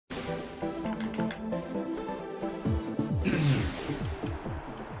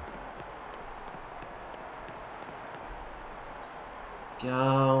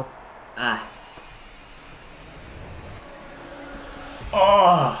go. Ah.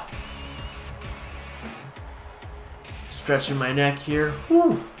 Oh! Stretching my neck here.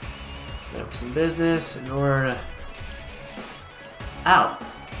 Woo! Got some business in order to... Ow!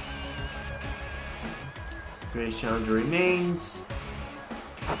 Greatest challenger remains.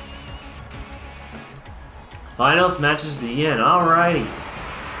 Finals matches begin. Alrighty.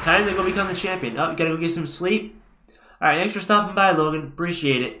 Time to go become the champion. Oh, you gotta go get some sleep? Alright, thanks for stopping by, Logan.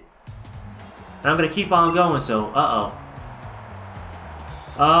 Appreciate it. And I'm gonna keep on going, so... Uh-oh.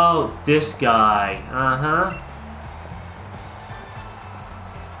 Oh, this guy. Uh-huh.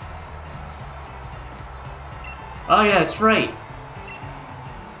 Oh, yeah, that's right.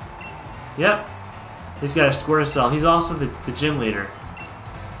 Yep. He's got a square cell. He's also the gym leader.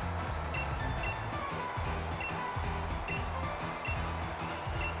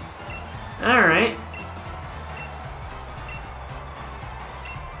 Alright.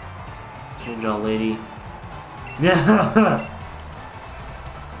 Change all lady.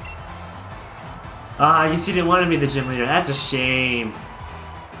 I guess he didn't want to be the gym leader. That's a shame.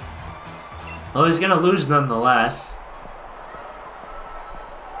 Well, he's gonna lose nonetheless.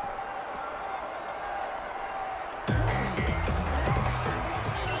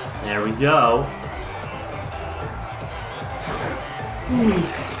 There we go. Ooh,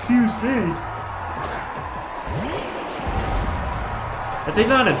 excuse me. I think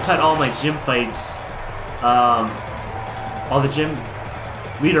I'm gonna cut all my gym fights, all the gym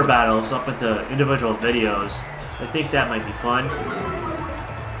leader battles up into individual videos. I think that might be fun.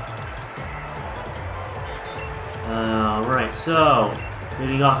 Alright, so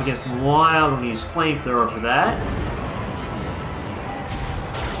leading off against Wild, we'll use Flamethrower for that.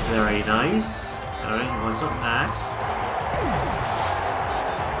 Very nice. Alright, what's up next?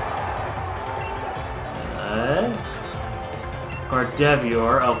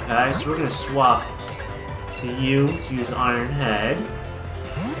 Gardevoir, okay, so we're gonna swap to you to use Iron Head.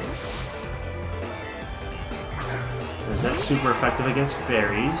 Because that's super effective against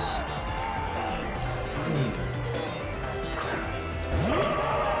fairies.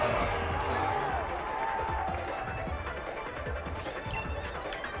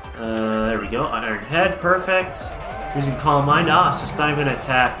 There we go, Iron Head, perfect. Using Calm Mind, so it's not even gonna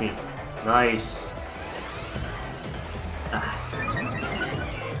attack me. Nice.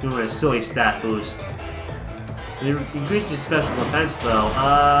 Doing a silly stat boost. It increases special defense though.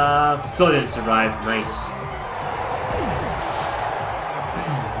 Still didn't survive. Nice.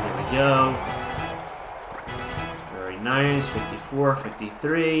 There we go. Very nice. 54,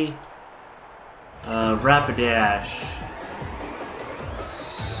 53. Rapidash.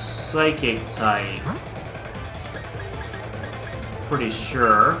 Psychic type. Pretty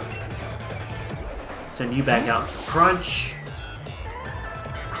sure. Send you back out for Crunch.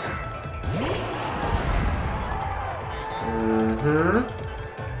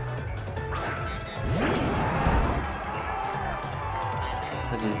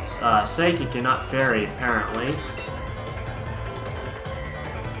 Because it's psychic and not fairy, apparently.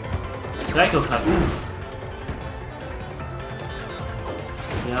 Psycho Cut, oof.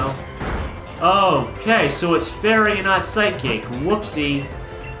 You know? Okay, so it's fairy and not psychic. Whoopsie.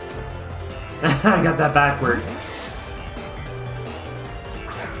 I got that backward.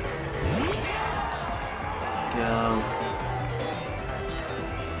 Go.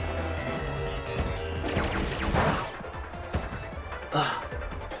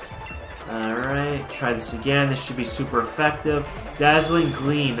 Alright, try this again. This should be super effective. Dazzling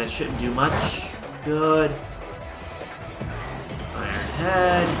Gleam, that shouldn't do much. Good. Iron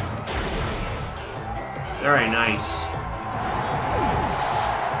Head. Very nice.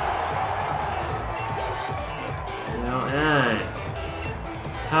 You know, and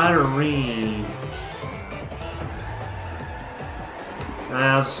Patterine.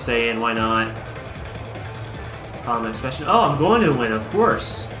 I'll stay in, why not? Common expression. Oh, I'm going to win, of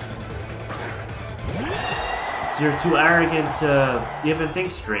course. You're too arrogant to even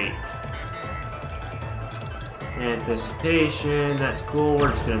think straight. Anticipation, that's cool. We're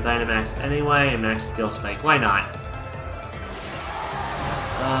just gonna Dynamax anyway and max Skill Spike. Why not?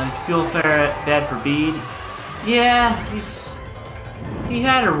 You feel bad for Bede? Yeah, he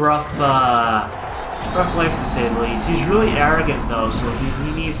had a rough life to say the least. He's really arrogant though, so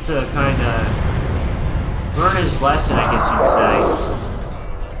he needs to kind of learn his lesson, I guess you'd say.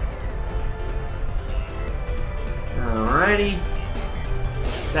 Alrighty.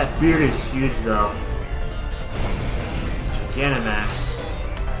 That beard is huge though. Gigantamax.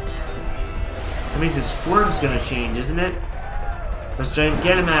 That means his form's gonna change, isn't it? Because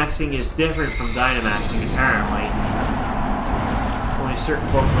Gigantamaxing is different from Dynamaxing, apparently. Only certain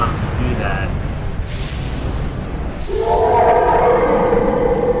Pokemon can do that.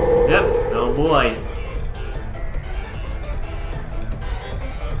 Yep, oh boy.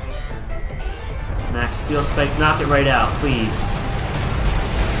 Max Steel Spike, knock it right out, please.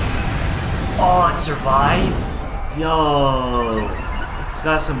 Oh, it survived? Yo. It's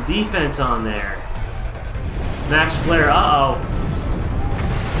got some defense on there. Max Flare, uh-oh.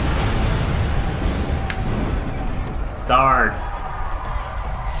 Darn.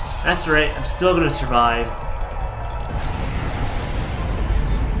 That's right, I'm still gonna survive.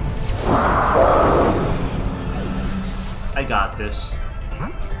 I got this.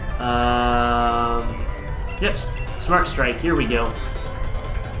 Yep, Smart Strike, here we go.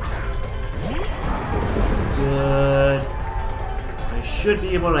 Good. I should be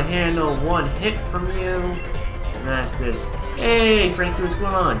able to handle one hit from you. And that's this. Hey, Frankie, what's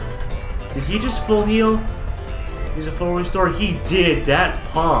going on? Did he just full heal? He's a full restore? He did, that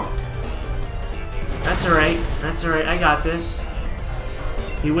pump. That's alright, I got this.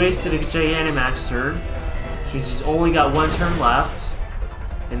 He wasted a Gigantamax turn, which means he's only got one turn left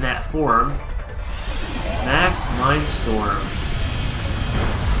in that form. Max Mindstorm.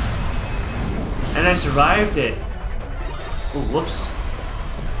 And I survived it. Oh, whoops.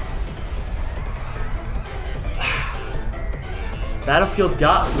 Battlefield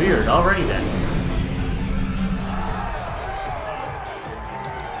got weird already then.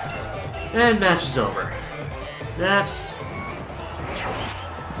 And match is over. Next.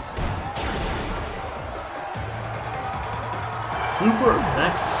 Super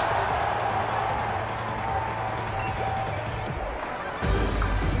effective.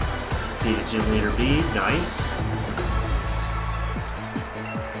 Defeated Gym Leader Bede, nice.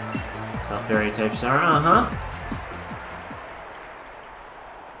 That's how fairy types are,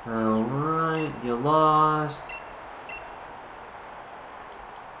 Alright, you lost.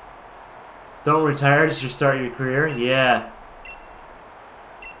 Don't retire, just restart your career? Yeah.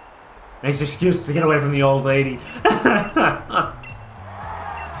 Nice excuse to get away from the old lady.